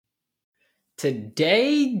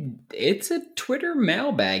Today, it's a Twitter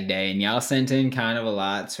mailbag day, and y'all sent in kind of a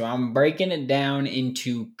lot. So I'm breaking it down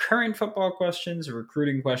into current football questions,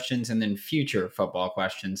 recruiting questions, and then future football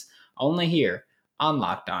questions, only here on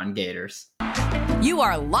Locked On Gators. You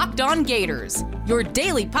are Locked On Gators, your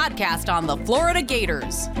daily podcast on the Florida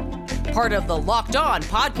Gators. Part of the Locked On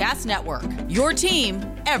Podcast Network, your team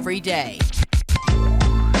every day.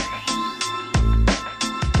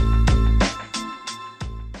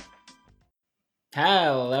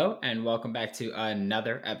 Hello, and welcome back to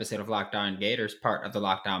another episode of Locked On Gators, part of the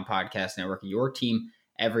Locked On Podcast Network, your team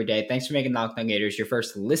every day. Thanks for making Locked On Gators your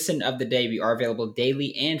first listen of the day. We are available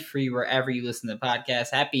daily and free wherever you listen to the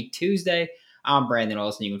podcast. Happy Tuesday. I'm Brandon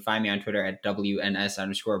Olson. You can find me on Twitter at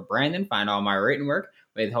WNS_Brandon. Find all my written work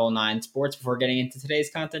with Whole Nine Sports. Before getting into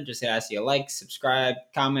today's content, just ask you a like, subscribe,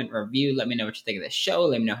 comment, review. Let me know what you think of the show.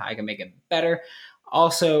 Let me know how I can make it better.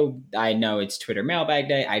 Also, I know it's Twitter mailbag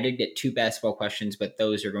day. I did get 2 basketball questions, but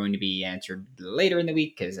those are going to be answered later in the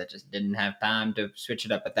week because I just didn't have time to switch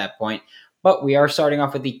it up at that point. But we are starting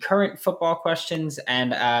off with the current football questions.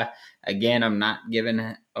 And again, I'm not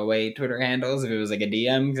giving away Twitter handles if it was like a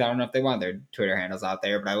DM because I don't know if they want their Twitter handles out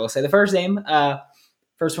there. But I will say the first name.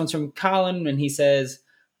 First one's from Colin, and he says,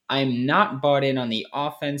 I'm not bought in on the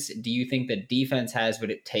offense. Do you think the defense has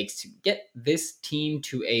what it takes to get this team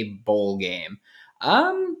to a bowl game?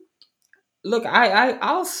 Look,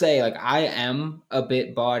 I'll say I am a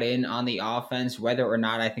bit bought in on the offense, whether or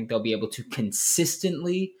not I think they'll be able to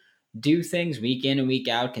consistently do things week in and week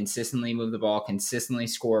out, consistently move the ball, consistently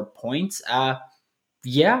score points.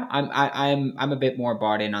 Yeah, I'm a bit more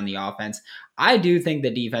bought in on the offense. I do think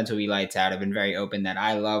the defense will be lights out. I've been very open that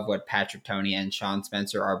I love what Patrick Toney and Sean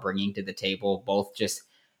Spencer are bringing to the table, both just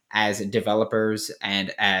as developers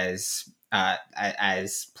and as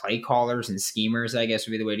play callers and schemers, I guess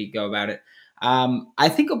would be the way to go about it. I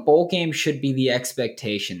think a bowl game should be the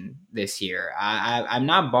expectation this year. I'm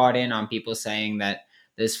not bought in on people saying that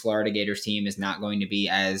this Florida Gators team is not going to be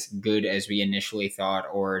as good as we initially thought,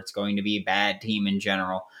 or it's going to be a bad team in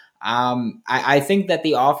general. I think that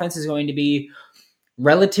the offense is going to be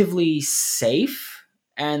relatively safe,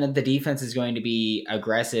 and that the defense is going to be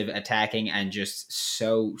aggressive, attacking, and just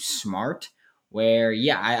so smart. Where,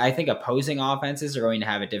 I think opposing offenses are going to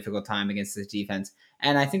have a difficult time against this defense.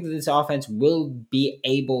 And I think that this offense will be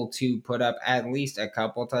able to put up at least a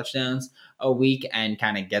couple touchdowns a week and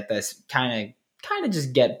kind of get this, kind of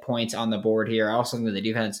just get points on the board here. I also think that the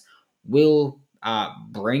defense will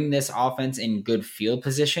bring this offense in good field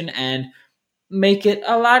position and make it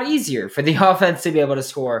a lot easier for the offense to be able to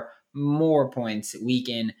score more points week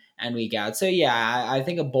in and week out. So, I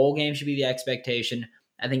think a bowl game should be the expectation.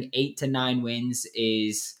 I think 8 to 9 wins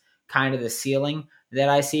is kind of the ceiling that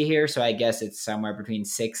I see here. So I guess it's somewhere between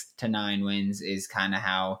 6 to 9 wins is kind of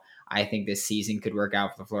how I think this season could work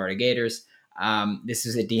out for the Florida Gators. This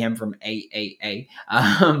is a DM from AAA.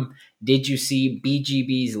 Did you see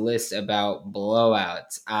BGB's list about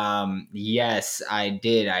blowouts? Yes, I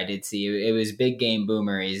did. I did see it. It was Big Game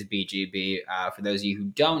Boomer is BGB. For those of you who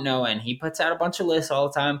don't know, and he puts out a bunch of lists all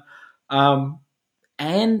the time.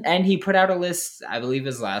 And he put out a list, I believe it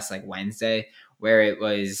was last Wednesday, where it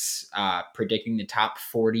was predicting the top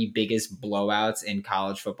 40 biggest blowouts in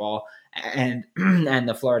college football. And and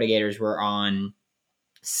the Florida Gators were on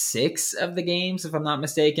 6 of the games, if I'm not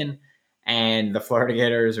mistaken. And the Florida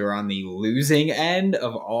Gators were on the losing end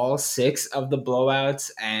of all 6 of the blowouts.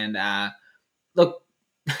 And look,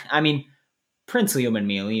 I mean, Prince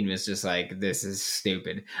Leoman-Mialine was just like, this is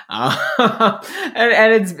stupid.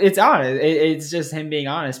 And it's honest. It's just him being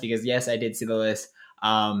honest because, yes, I did see the list.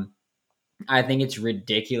 I think it's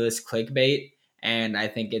ridiculous clickbait. And I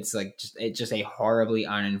think it's just a horribly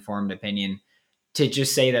uninformed opinion to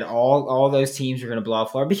just say that all those teams are going to blow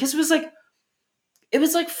out Florida, because it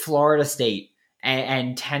was like Florida State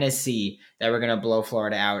and Tennessee that were going to blow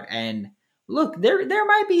Florida out. And look, there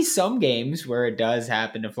might be some games where it does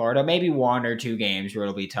happen to Florida, maybe 1 or 2 games where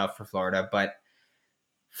it'll be tough for Florida, but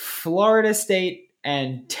Florida State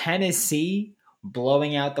and Tennessee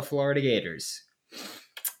blowing out the Florida Gators.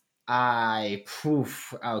 Okay,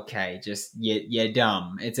 just you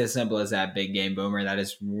dumb. It's as simple as that, Big Game Boomer. That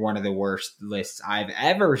is one of the worst lists I've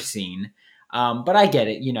ever seen. But I get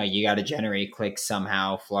it. You got to generate clicks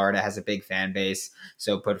somehow. Florida has a big fan base,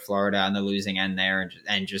 so put Florida on the losing end there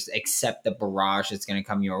and just accept the barrage that's going to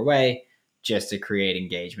come your way just to create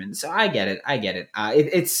engagement. So I get it.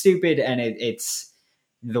 It's stupid, and it's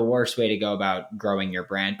the worst way to go about growing your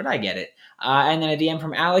brand, but I get it. And then a DM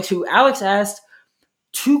from Alex, who Alex asked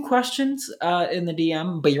 2 questions in the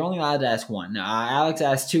DM, but you're only allowed to ask 1. Alex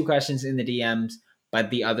asked 2 questions in the DMs, but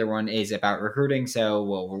the other one is about recruiting.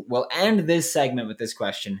 So we'll end this segment with this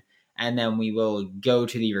question, and then we will go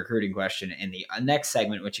to the recruiting question in the next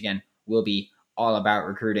segment, which again will be all about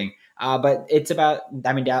recruiting. But it's about,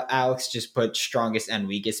 I mean, Alex just put strongest and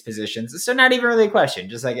weakest positions. So not even really a question,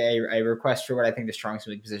 just like a request for what I think the strongest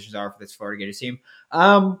and weak positions are for this Florida Gators team.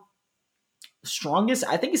 Strongest,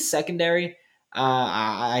 I think, is secondary.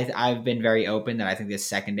 I've been very open that I think this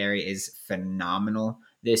secondary is phenomenal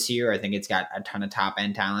this year. I think it's got a ton of top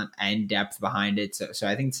end talent and depth behind it. So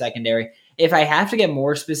I think secondary. If I have to get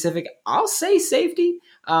more specific, I'll say safety.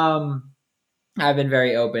 I've been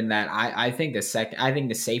very open that I think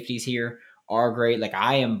the safeties here are great. Like,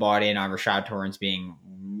 I am bought in on Rashad Torrence being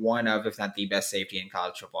one of, if not the best safety in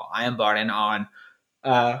college football. I am bought in on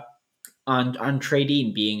Trey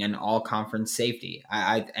Dean being an all conference safety.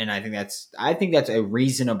 I think that's a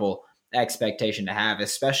reasonable expectation to have,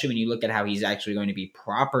 especially when you look at how he's actually going to be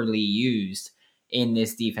properly used in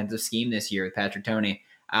this defensive scheme this year with Patrick Toney.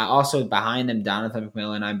 Also behind them, Donovan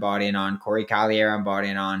McMillan, I'm bought in on. Corey Collier, I'm bought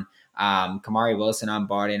in on. Kamari Wilson, I'm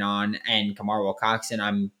bought in on. And Kamar Wilcoxon,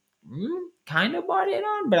 I'm kind of bought in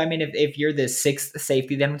on. But I mean, if you're the sixth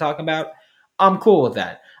safety that I'm talking about, I'm cool with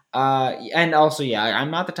that. And also, yeah,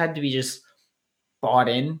 I'm not the type to be just bought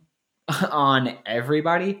in on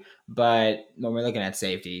everybody. But when we're looking at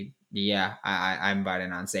safety, yeah, I'm bought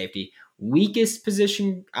in on safety. Weakest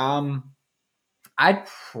position, I'd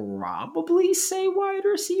probably say wide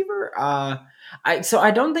receiver. So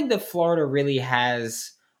I don't think that Florida really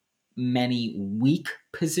has many weak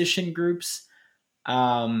position groups.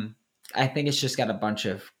 I think it's just got a bunch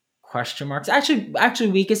of question marks. Actually,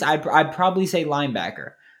 weakest, I'd probably say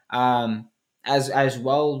linebacker. As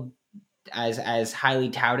well as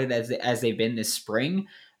highly touted as they've been this spring.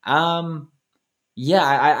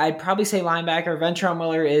 Yeah, I'd probably say linebacker. Ventrell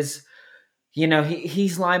Miller is,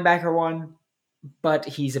 he's linebacker one, but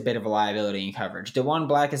he's a bit of a liability in coverage. DeJuan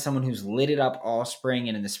Black is someone who's lit it up all spring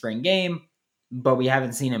and in the spring game, but we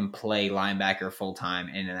haven't seen him play linebacker full-time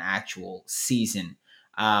in an actual season.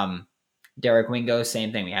 Derek Wingo,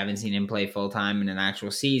 same thing. We haven't seen him play full-time in an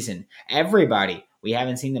actual season. Everybody, we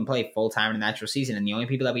haven't seen them play full-time in an actual season, and the only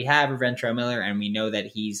people that we have are Ventrell Miller, and we know that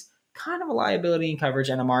he's kind of a liability in coverage,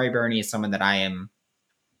 and Amari Burney is someone that I am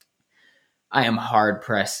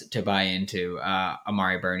hard-pressed to buy into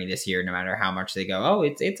Amari Burney this year, no matter how much they go, oh,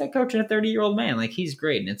 it's a coach and a 30-year-old man. Like, he's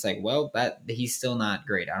great. And it's like, well, that he's still not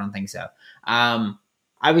great. I don't think so.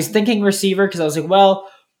 I was thinking receiver because I was like, well,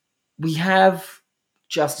 we have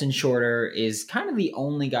Justin Shorter is kind of the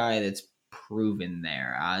only guy that's proven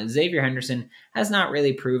there. Xavier Henderson has not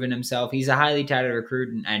really proven himself. He's a highly touted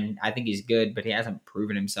recruit, and I think he's good, but he hasn't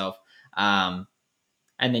proven himself. And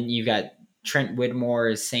then you've got Trent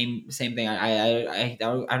Whitmore, same thing. I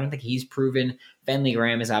don't think he's proven. Finley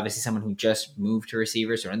Graham is obviously someone who just moved to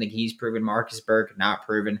receiver, so I don't think he's proven. Marcus Burke, not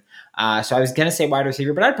proven. So I was going to say wide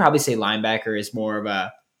receiver, but I'd probably say linebacker is more of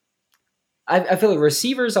a... I feel like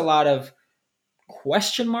receiver is a lot of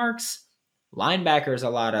question marks. Linebacker is a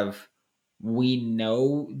lot of we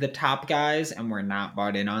know the top guys and we're not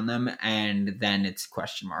bought in on them, and then it's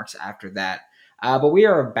question marks after that. But we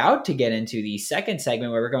are about to get into the second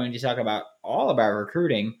segment where we're going to talk all about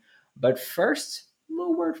recruiting. But first, a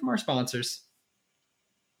little word from our sponsors.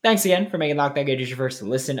 Thanks again for making Locked On Gators your first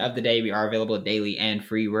listen of the day. We are available daily and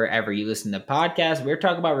free wherever you listen to podcasts. We're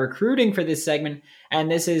talking about recruiting for this segment,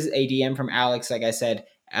 and this is a DM from Alex. Like I said,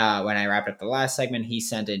 when I wrapped up the last segment, he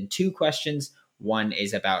sent in 2 questions. One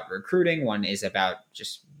is about recruiting. One is about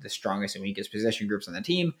just the strongest and weakest position groups on the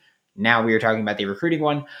team. Now we are talking about the recruiting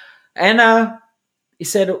one. And he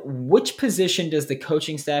said, which position does the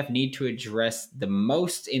coaching staff need to address the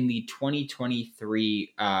most in the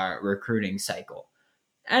 2023 recruiting cycle?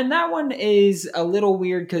 And that one is a little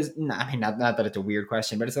weird because, not that it's a weird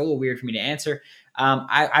question, but it's a little weird for me to answer.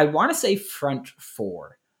 I want to say front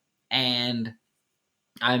 4, and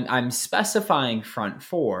I'm specifying front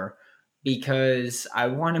 4 because I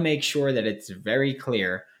want to make sure that it's very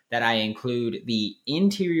clear that I include the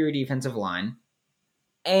interior defensive line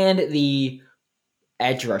and the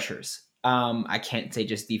edge rushers. I can't say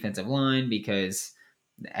just defensive line because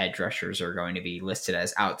the edge rushers are going to be listed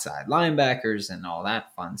as outside linebackers and all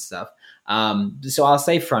that fun stuff. So I'll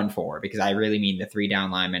say front 4 because I really mean the 3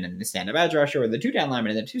 down linemen and the stand-up edge rusher, or the 2 down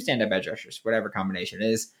linemen and the 2 stand-up edge rushers, whatever combination it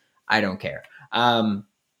is. I don't care.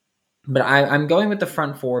 But I'm going with the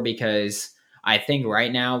front 4 because I think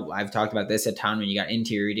right now, I've talked about this a ton, when you got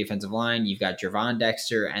interior defensive line, you've got Javon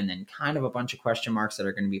Dexter, and then kind of a bunch of question marks that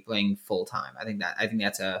are going to be playing full-time. I think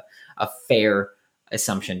that's a fair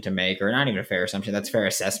assumption to make, or not even a fair assumption, that's a fair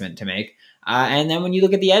assessment to make. And then when you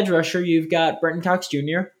look at the edge rusher, you've got Brenton Cox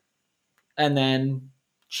Jr., And then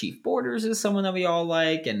Chief Borders is someone that we all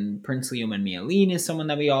like, and Princely Umanmielen is someone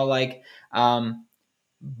that we all like.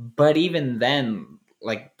 But even then,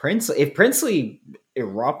 like if Princely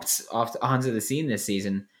erupts onto the scene this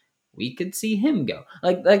season, we could see him go.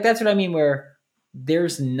 Like that's what I mean. Where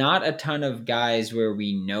there's not a ton of guys where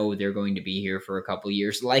we know they're going to be here for a couple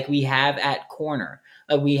years, like we have at corner.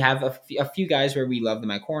 Like we have a few guys where we love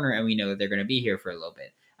them at corner, and we know that they're going to be here for a little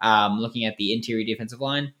bit. Looking at the interior defensive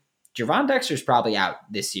line, Gervon Dexter's probably out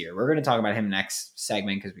this year. We're going to talk about him next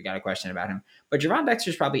segment because we got a question about him. But Gervon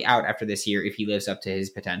Dexter's probably out after this year if he lives up to his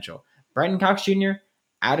potential. Brenton Cox Jr.,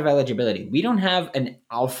 out of eligibility. We don't have an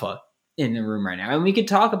alpha in the room right now. And we could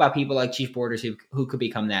talk about people like Chief Borders who could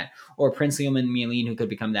become that, or Princely Umanmielen who could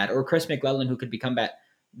become that, or Chris McClellan who could become that.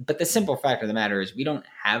 But the simple fact of the matter is we don't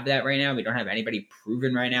have that right now. We don't have anybody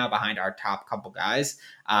proven right now behind our top couple guys.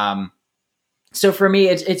 So for me,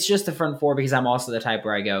 it's just the front four because I'm also the type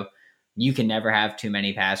where I go, you can never have too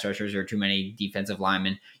many pass rushers or too many defensive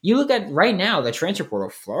linemen. You look at right now, the transfer portal.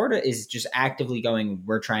 Florida is just actively going,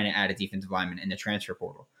 we're trying to add a defensive lineman in the transfer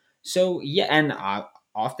portal. So, yeah, and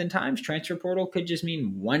oftentimes transfer portal could just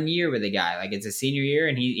mean 1 year with a guy. Like it's a senior year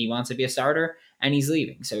and he wants to be a starter and he's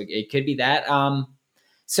leaving. So it could be that.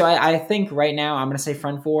 So I think right now I'm going to say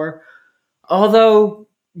front four. Although,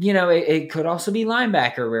 it could also be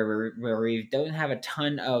linebacker where we don't have a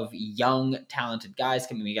ton of young, talented guys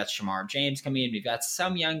coming. We got Shamar James coming in. We've got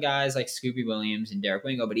some young guys like Scooby Williams and Derek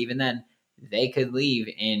Wingo, but even then, they could leave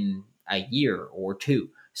in a year or two.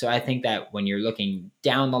 So I think that when you're looking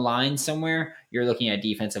down the line somewhere, you're looking at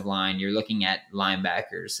defensive line, you're looking at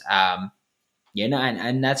linebackers.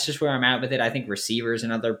 And that's just where I'm at with it. I think receiver is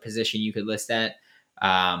another position you could list at.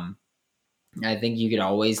 I think you could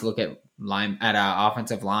always look at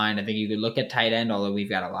offensive line. I think you could look at tight end, although we've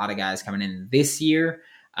got a lot of guys coming in this year,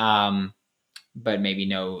 but maybe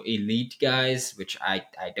no elite guys, which I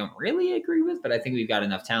don't really agree with, but I think we've got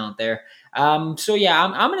enough talent there. So yeah,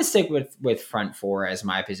 I'm going to stick with front four as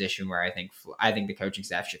my position where I think the coaching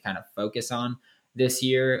staff should kind of focus on this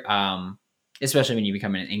year, especially when you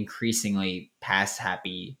become an increasingly pass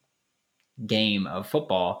happy game of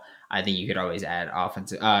football. I think you could always add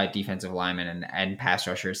defensive linemen and pass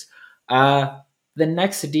rushers. The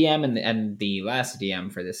next DM and the last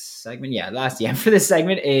DM for this segment, last DM for this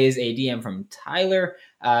segment is a DM from Tyler.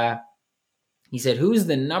 He said, who's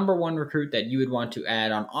the number one recruit that you would want to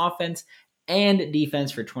add on offense and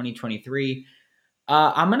defense for 2023?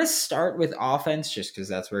 I'm going to start with offense just because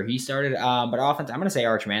that's where he started. But offense, I'm going to say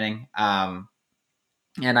Arch Manning.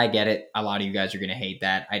 And I get it. A lot of you guys are going to hate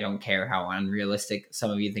that. I don't care how unrealistic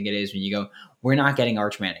some of you think it is when you go, we're not getting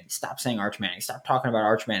Arch Manning. Stop saying Arch Manning. Stop talking about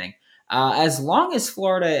Arch Manning. As long as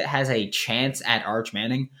Florida has a chance at Arch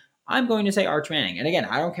Manning, I'm going to say Arch Manning. And again,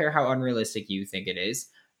 I don't care how unrealistic you think it is.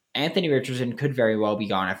 Anthony Richardson could very well be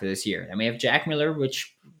gone after this year. And we have Jack Miller,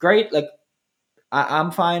 which great. Like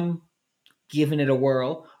I'm fine giving it a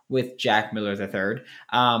whirl with Jack Miller III.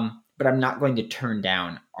 But I'm not going to turn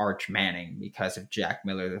down Arch Manning because of Jack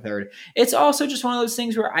Miller III. It's also just one of those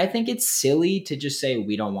things where I think it's silly to just say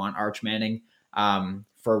we don't want Arch Manning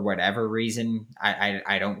for whatever reason.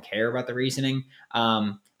 I don't care about the reasoning.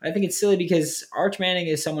 I think it's silly because Arch Manning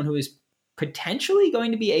is someone who is potentially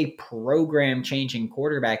going to be a program-changing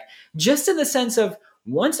quarterback, just in the sense of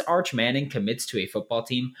once Arch Manning commits to a football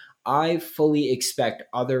team, I fully expect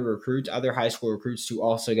other high school recruits to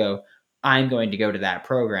also go, I'm going to go to that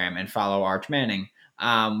program and follow Arch Manning,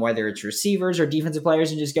 whether it's receivers or defensive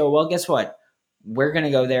players, and just go, well, guess what? We're going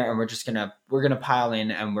to go there and we're going to pile in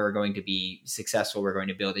and we're going to be successful. We're going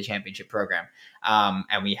to build a championship program.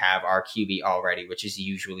 And we have our QB already, which is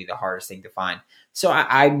usually the hardest thing to find. So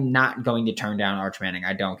I'm not going to turn down Arch Manning.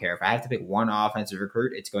 I don't care. If I have to pick one offensive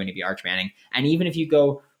recruit, it's going to be Arch Manning. And even if you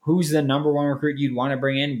go, who's the number one recruit you'd want to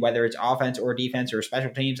bring in, whether it's offense or defense or special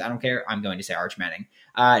teams, I don't care. I'm going to say Arch Manning.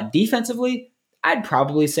 Defensively, I'd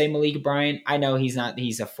probably say Malik Bryant. I know he's a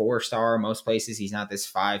 4-star most places. He's not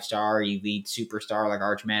this 5-star elite superstar like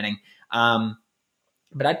Arch Manning.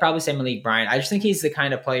 But I'd probably say Malik Bryant. I just think he's the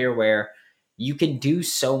kind of player where you can do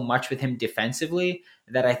so much with him defensively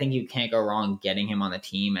that I think you can't go wrong getting him on the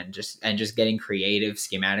team and just getting creative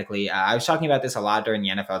schematically. I was talking about this a lot during the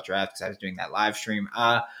NFL draft because I was doing that live stream.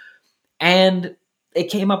 And it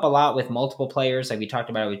came up a lot with multiple players. Like we talked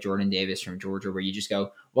about it with Jordan Davis from Georgia, where you just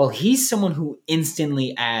go, well, he's someone who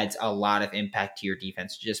instantly adds a lot of impact to your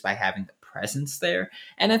defense just by having the presence there.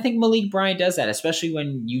 And I think Malik Bryant does that, especially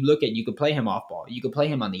when you look at, you could play him off ball. You could play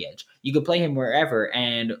him on the edge. You could play him wherever.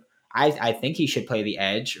 And I think he should play the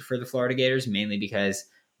edge for the Florida Gators, mainly because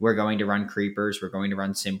we're going to run creepers, we're going to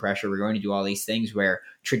run sim pressure, we're going to do all these things where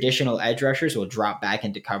traditional edge rushers will drop back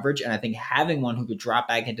into coverage. And I think having one who could drop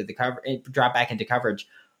back into coverage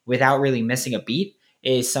without really missing a beat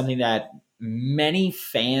is something that many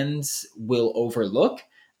fans will overlook.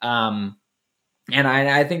 And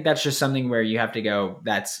I think that's just something where you have to go,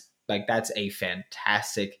 that's a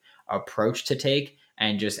fantastic approach to take.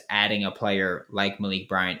 And just adding a player like Malik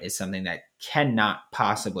Bryant is something that cannot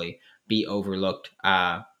possibly be overlooked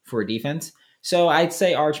for defense. So I'd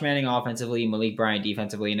say Arch Manning offensively, Malik Bryant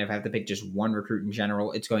defensively, and if I have to pick just one recruit in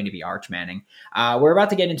general, it's going to be Arch Manning. We're about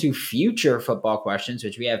to get into future football questions,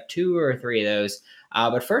 which we have 2 or 3 of those.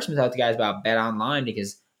 But first, I'm going to talk to you guys about Bet Online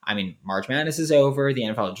because, March Madness is over. The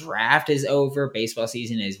NFL draft is over. Baseball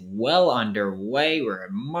season is well underway. We're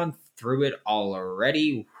a month through it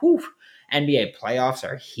already. Whew. NBA playoffs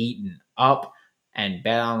are heating up, and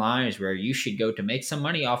Bet Online is where you should go to make some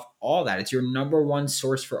money off all that. It's your number one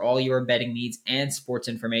source for all your betting needs and sports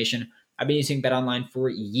information. I've been using Bet Online for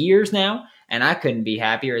years now, and I couldn't be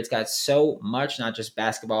happier. It's got so much, not just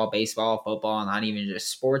basketball, baseball, football, not even just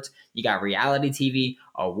sports. You got reality TV,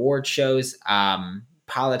 award shows,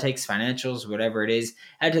 politics, financials, whatever it is.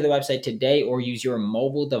 Head to the website today or use your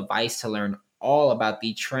mobile device to learn all about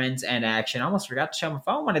the trends and action. I almost forgot to show my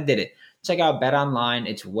phone when I did it. Check out Bet Online.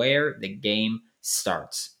 It's where the game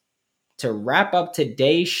starts. To wrap up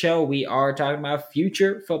today's show, we are talking about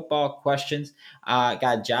future football questions.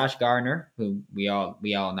 Got Josh Gardner, who we all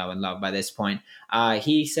know and love by this point.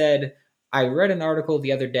 He said, I read an article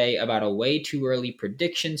the other day about a way too early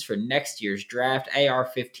predictions for next year's draft.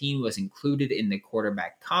 AR-15 was included in the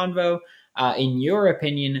quarterback convo. In your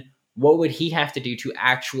opinion, what would he have to do to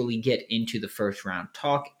actually get into the first round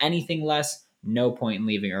talk? Anything less? No point in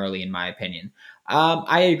leaving early, in my opinion.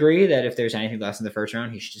 I agree that if there's anything less in the first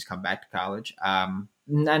round, he should just come back to college.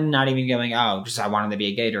 Not even going, I want him to be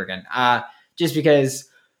a Gator again. Just because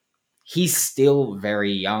he's still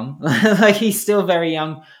very young. He's still very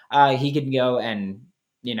young. He could go and,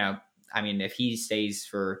 if he stays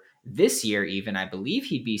for this year even, I believe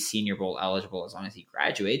he'd be Senior Bowl eligible as long as he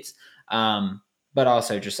graduates. But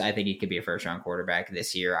also I think he could be a first round quarterback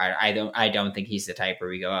this year. I don't think he's the type where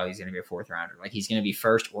we go, he's going to be a 4th rounder. He's going to be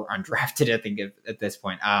first or undrafted, I think, at this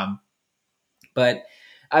point. But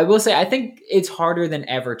I will say, I think it's harder than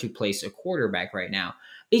ever to place a quarterback right now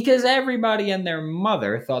because everybody and their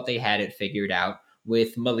mother thought they had it figured out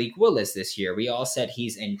with Malik Willis this year. We all said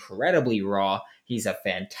he's incredibly raw. He's a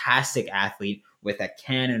fantastic athlete with a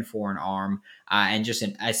cannon for an arm and just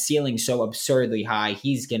a ceiling so absurdly high.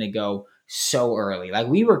 He's going to go so early.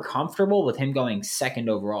 We were comfortable with him going 2nd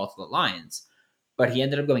overall to the Lions, but he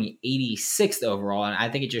ended up going 86th overall. And I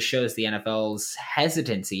think it just shows the NFL's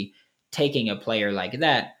hesitancy taking a player like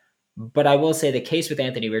that. But I will say the case with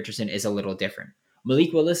Anthony Richardson is a little different.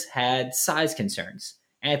 Malik Willis had size concerns.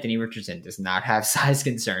 Anthony Richardson does not have size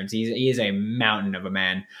concerns. He is a mountain of a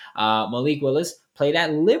man. Malik Willis played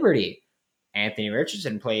at Liberty. Anthony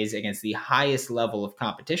Richardson plays against the highest level of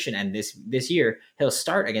competition, and this year he'll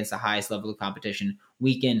start against the highest level of competition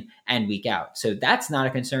week in and week out. So that's not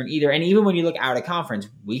a concern either. And even when you look out of conference,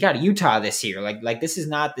 we got Utah this year. This is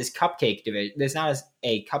not this cupcake division. There's not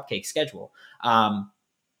a cupcake schedule.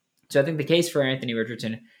 So I think the case for Anthony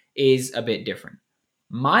Richardson is a bit different.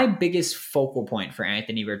 My biggest focal point for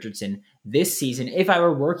Anthony Richardson this season, if I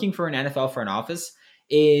were working for an NFL front office,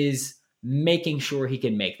 is making sure he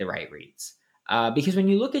can make the right reads. Because when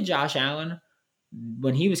you look at Josh Allen,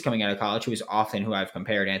 when he was coming out of college, who is often who I've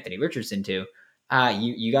compared Anthony Richardson to,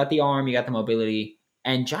 you got the arm, you got the mobility,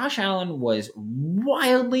 and Josh Allen was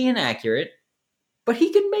wildly inaccurate, but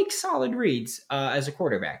he could make solid reads as a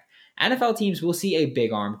quarterback. NFL teams will see a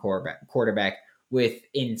big arm quarterback with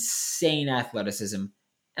insane athleticism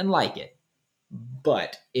and like it.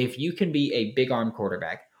 But if you can be a big arm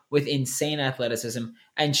quarterback with insane athleticism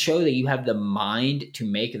and show that you have the mind to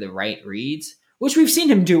make the right reads, which we've seen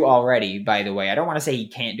him do already, by the way. I don't want to say he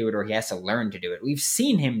can't do it or he has to learn to do it. We've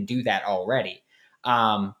seen him do that already.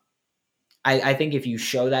 I think if you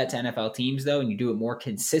show that to NFL teams, though, and you do it more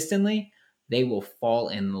consistently, they will fall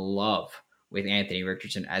in love with Anthony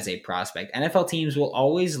Richardson as a prospect. NFL teams will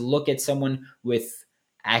always look at someone with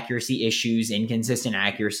accuracy issues, inconsistent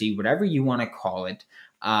accuracy, whatever you want to call it.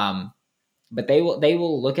 But they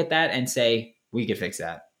will look at that and say, we could fix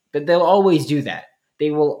that. But they'll always do that. They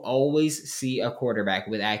will always see a quarterback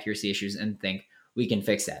with accuracy issues and think, we can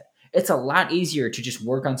fix that. It's a lot easier to just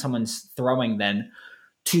work on someone's throwing than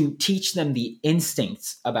to teach them the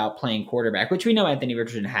instincts about playing quarterback, which we know Anthony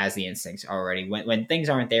Richardson has the instincts already. When things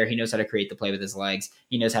aren't there, he knows how to create the play with his legs.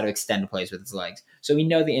 He knows how to extend plays with his legs. So we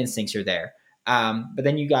know the instincts are there. But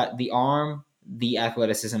then you got the arm, the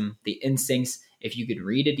athleticism, the instincts. If you could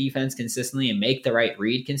read a defense consistently and make the right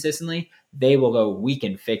read consistently, they will go, we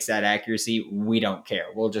can fix that accuracy. We don't care.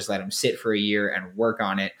 We'll just let him sit for a year and work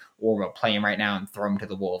on it, or we'll play him right now and throw him to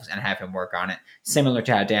the Wolves and have him work on it. Similar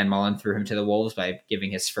to how Dan Mullen threw him to the Wolves by giving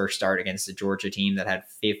his first start against the Georgia team that had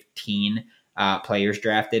 15 players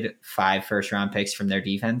drafted, 5 first-round picks from their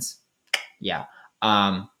defense. Yeah.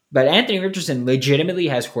 But Anthony Richardson legitimately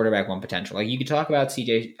has quarterback one potential. Like, you could talk about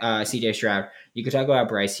CJ Stroud. You could talk about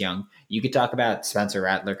Bryce Young. You could talk about Spencer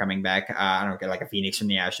Rattler coming back. I don't care, like a Phoenix from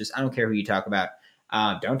the Ashes. I don't care who you talk about.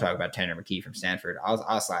 Don't talk about Tanner McKee from Stanford.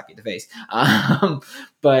 I'll slap you in the face.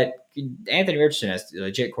 But Anthony Richardson has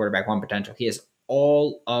legit quarterback one potential. He has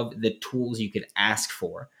all of the tools you could ask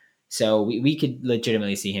for. So we could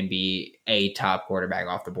legitimately see him be a top quarterback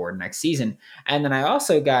off the board next season. And then I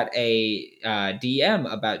also got a DM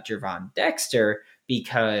about Gervon Dexter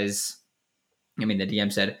because, the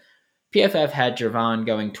DM said, PFF had Gervon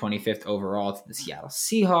going 25th overall to the Seattle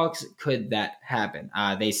Seahawks. Could that happen?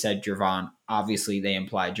 They said Gervon. Obviously, they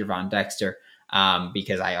implied Gervon Dexter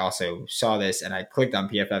because I also saw this and I clicked on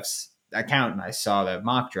PFF's account and I saw the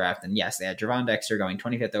mock draft. And yes, they had Gervon Dexter going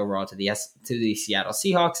 25th overall to the Seattle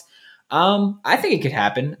Seahawks. I think it could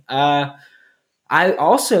happen. I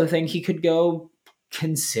also think he could go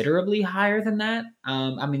considerably higher than that.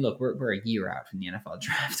 Look, we're a year out from the NFL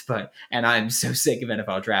draft, and I'm so sick of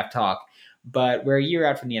NFL draft talk, but we're a year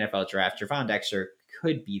out from the NFL draft. Gervon Dexter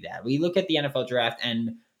could be that. We look at the NFL draft,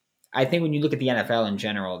 and I think when you look at the NFL in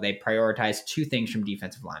general, they prioritize 2 things from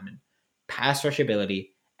defensive linemen: pass rush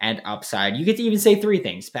ability and upside. You get to even say 3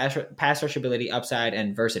 things: pass rush ability, upside,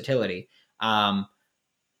 and versatility.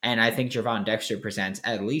 And I think Gervon Dexter presents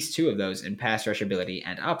at least 2 of those in pass rush ability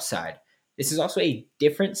and upside. This is also a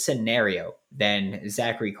different scenario than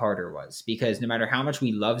Zachary Carter was, because no matter how much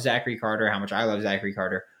we love Zachary Carter, how much I love Zachary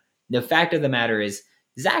Carter, the fact of the matter is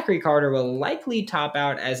Zachary Carter will likely top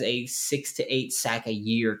out as a 6 to 8 sack a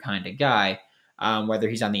year kind of guy, whether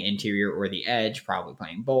he's on the interior or the edge, probably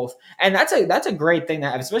playing both. And that's a great thing to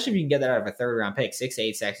have, especially if you can get that out of a 3rd round pick. 6 to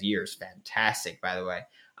 8 sacks a year is fantastic, by the way.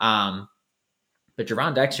 But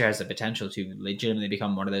Gervon Dexter has the potential to legitimately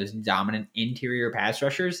become one of those dominant interior pass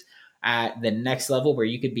rushers at the next level, where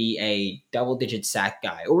you could be a double-digit sack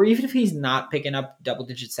guy. Or even if he's not picking up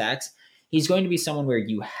double-digit sacks, he's going to be someone where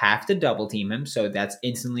you have to double team him. So that's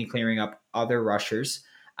instantly clearing up other rushers.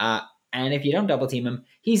 And if you don't double team him,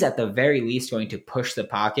 he's at the very least going to push the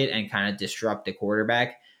pocket and kind of disrupt the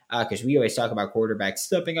quarterback. Because we always talk about quarterbacks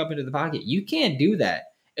stepping up into the pocket. You can't do that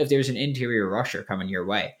if there's an interior rusher coming your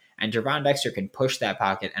way. And Gervon Dexter can push that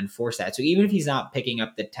pocket and force that. So even if he's not picking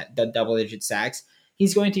up the double-digit sacks,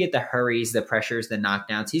 he's going to get the hurries, the pressures, the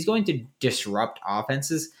knockdowns. He's going to disrupt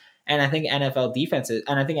offenses. And I think NFL defenses,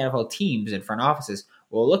 and I think NFL teams and front offices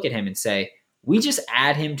will look at him and say, we just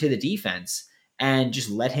add him to the defense and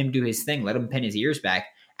just let him do his thing, let him pin his ears back.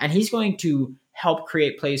 And he's going to help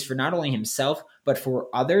create plays for not only himself, but for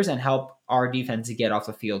others, and help our defense to get off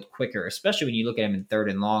the field quicker, especially when you look at him in 3rd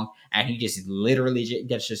and long, and he just literally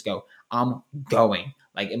gets to just go, I'm going.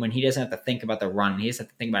 Like, when he doesn't have to think about the run, he doesn't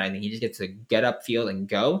have to think about anything, he just gets to get up field and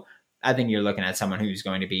go. I think you're looking at someone who's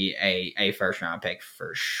going to be a 1st round pick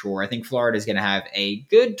for sure. I think Florida is going to have a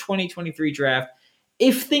good 2023 draft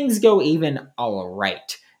if things go even all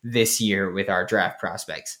right this year with our draft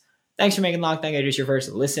prospects. Thanks for making Locked On Gators your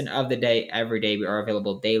first listen of the day every day. We are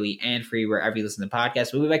available daily and free wherever you listen to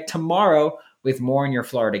podcasts. We'll be back tomorrow with more on your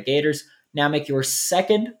Florida Gators. Now make your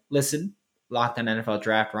second listen Locked On NFL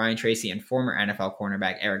Draft. Ryan Tracy and former NFL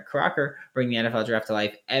cornerback Eric Crocker bring the NFL Draft to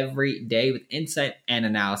life every day with insight and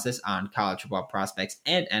analysis on college football prospects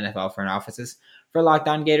and NFL front offices. For Locked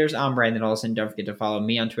On Gators, I'm Brandon Olson. Don't forget to follow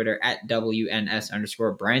me on Twitter at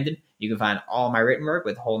WNS_Brandon. You can find all my written work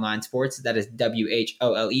with Whole 9 Sports. That is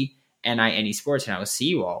WHOLENINE Sports. And I will see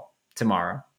you all tomorrow.